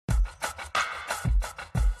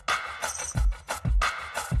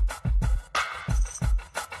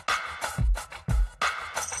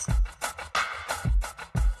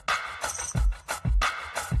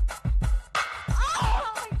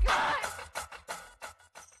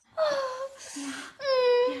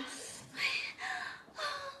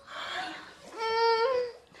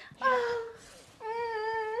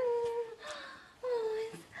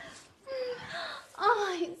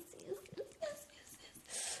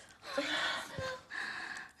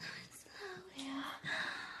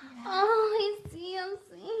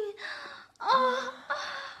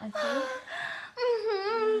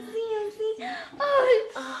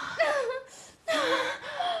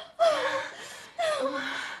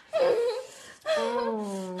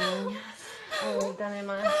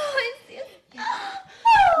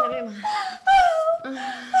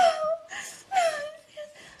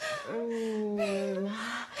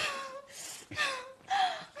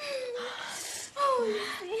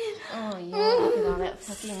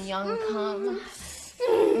Looking young, come.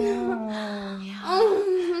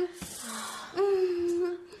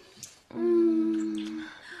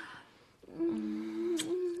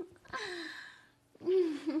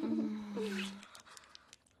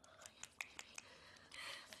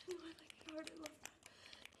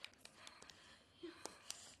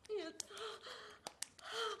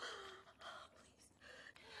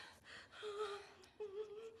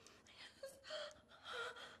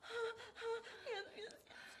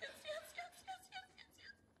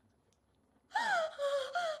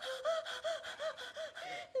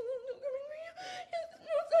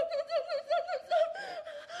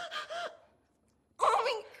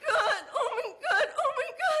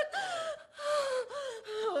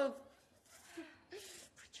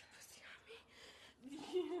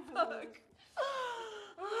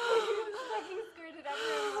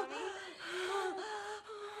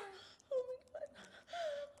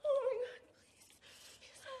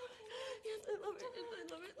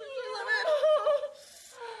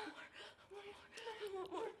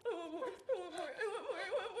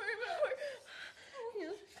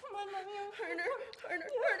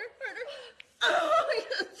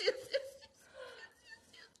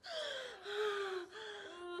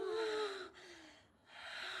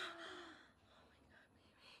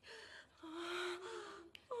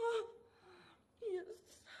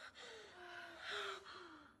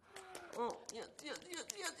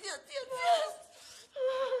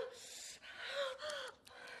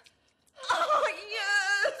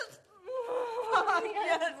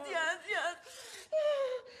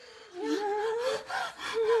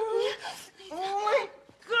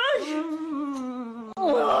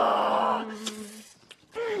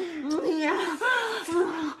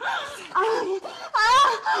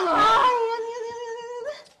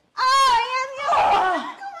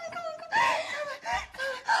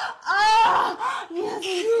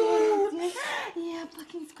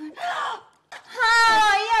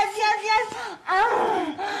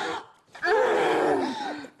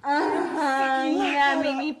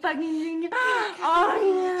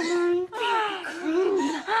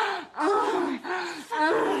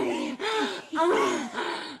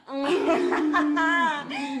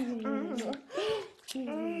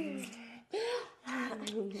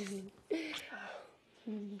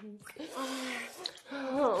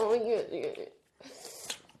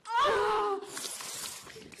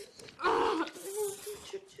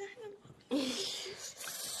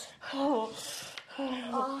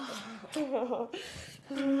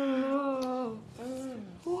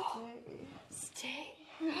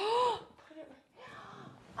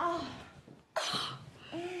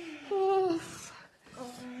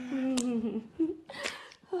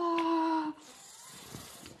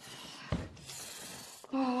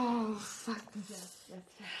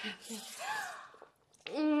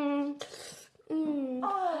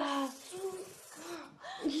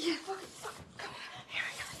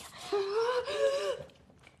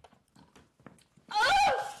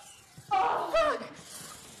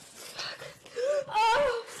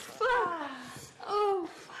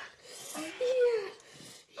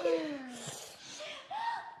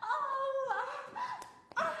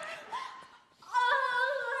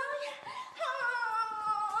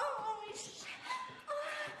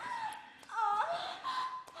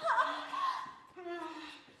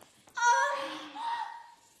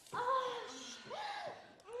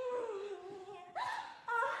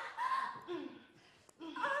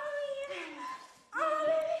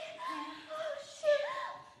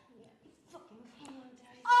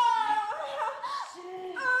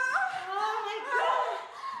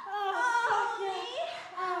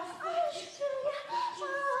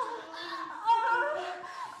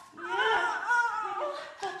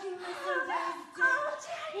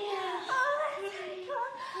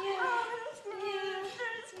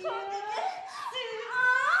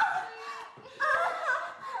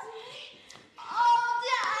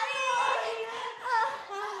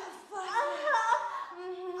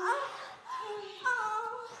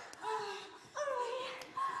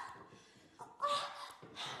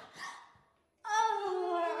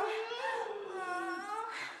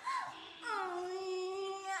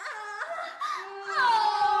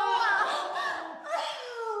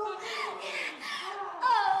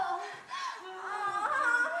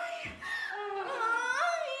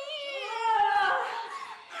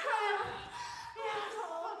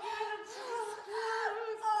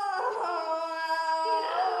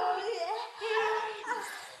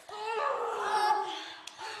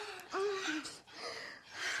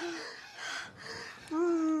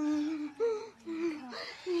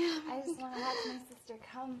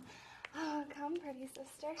 Come. Oh, come, pretty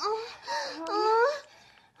sister. Come.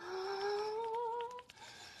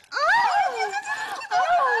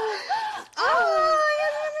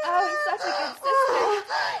 Such a good sister.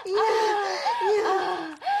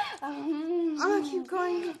 Keep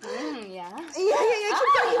going. Yeah.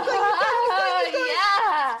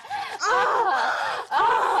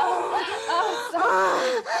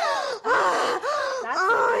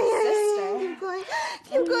 Keep going.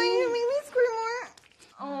 Keep going. You make me squirt more.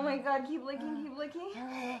 Oh my God, keep licking. Oh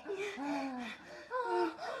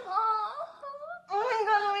my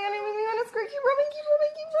God, you make me want to squirt. Keep rubbing.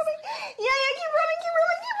 Yeah, keep rubbing.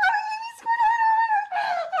 Make me squirt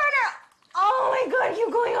harder. Oh my God, keep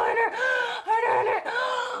going harder.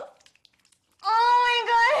 Oh my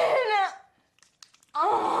God.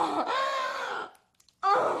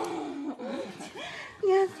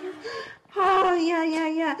 Yes. Oh,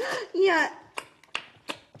 yeah.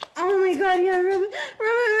 Oh my God, yeah, rub it.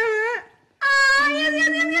 Yes.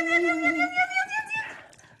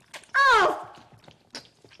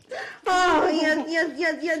 Oh, yes,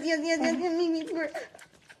 make me squirt.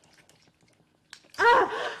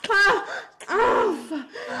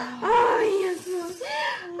 Yes,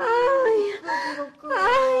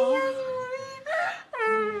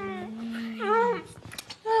 Mom.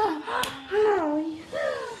 Yes,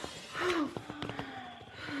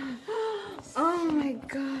 oh my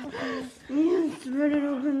God. Yeah, spread it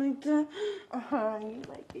open like that. You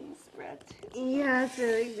like being spread too? Yes, I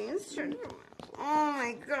like being spread. Oh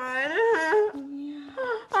my God.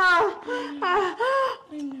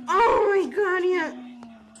 Oh my God, yeah.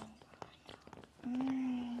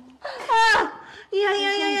 Yeah. Yes.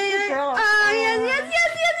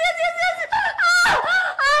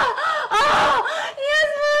 Yes,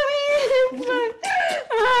 Mommy.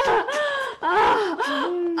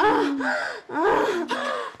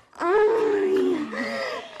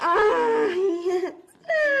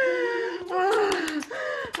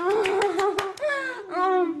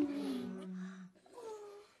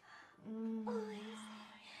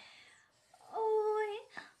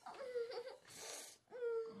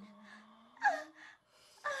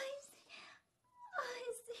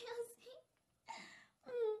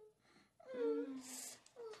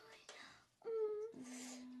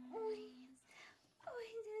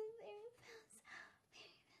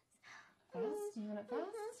 Fast? You want it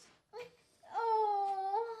fast?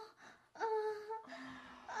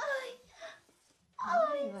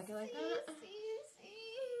 You like it like that?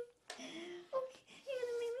 Okay, you're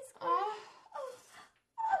gonna make me squirt.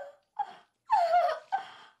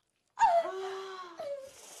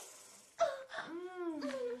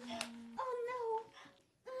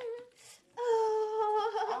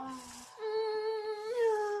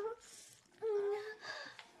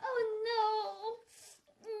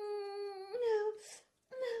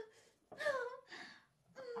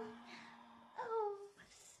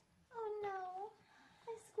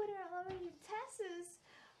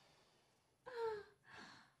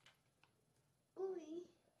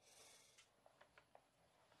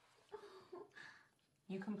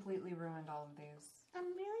 You completely ruined all of these.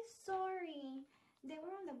 I'm really sorry. They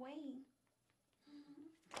were on the way.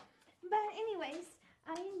 But anyways,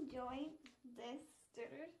 I enjoyed this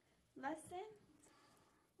lesson.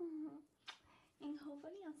 And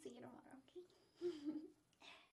hopefully I'll see you tomorrow, okay?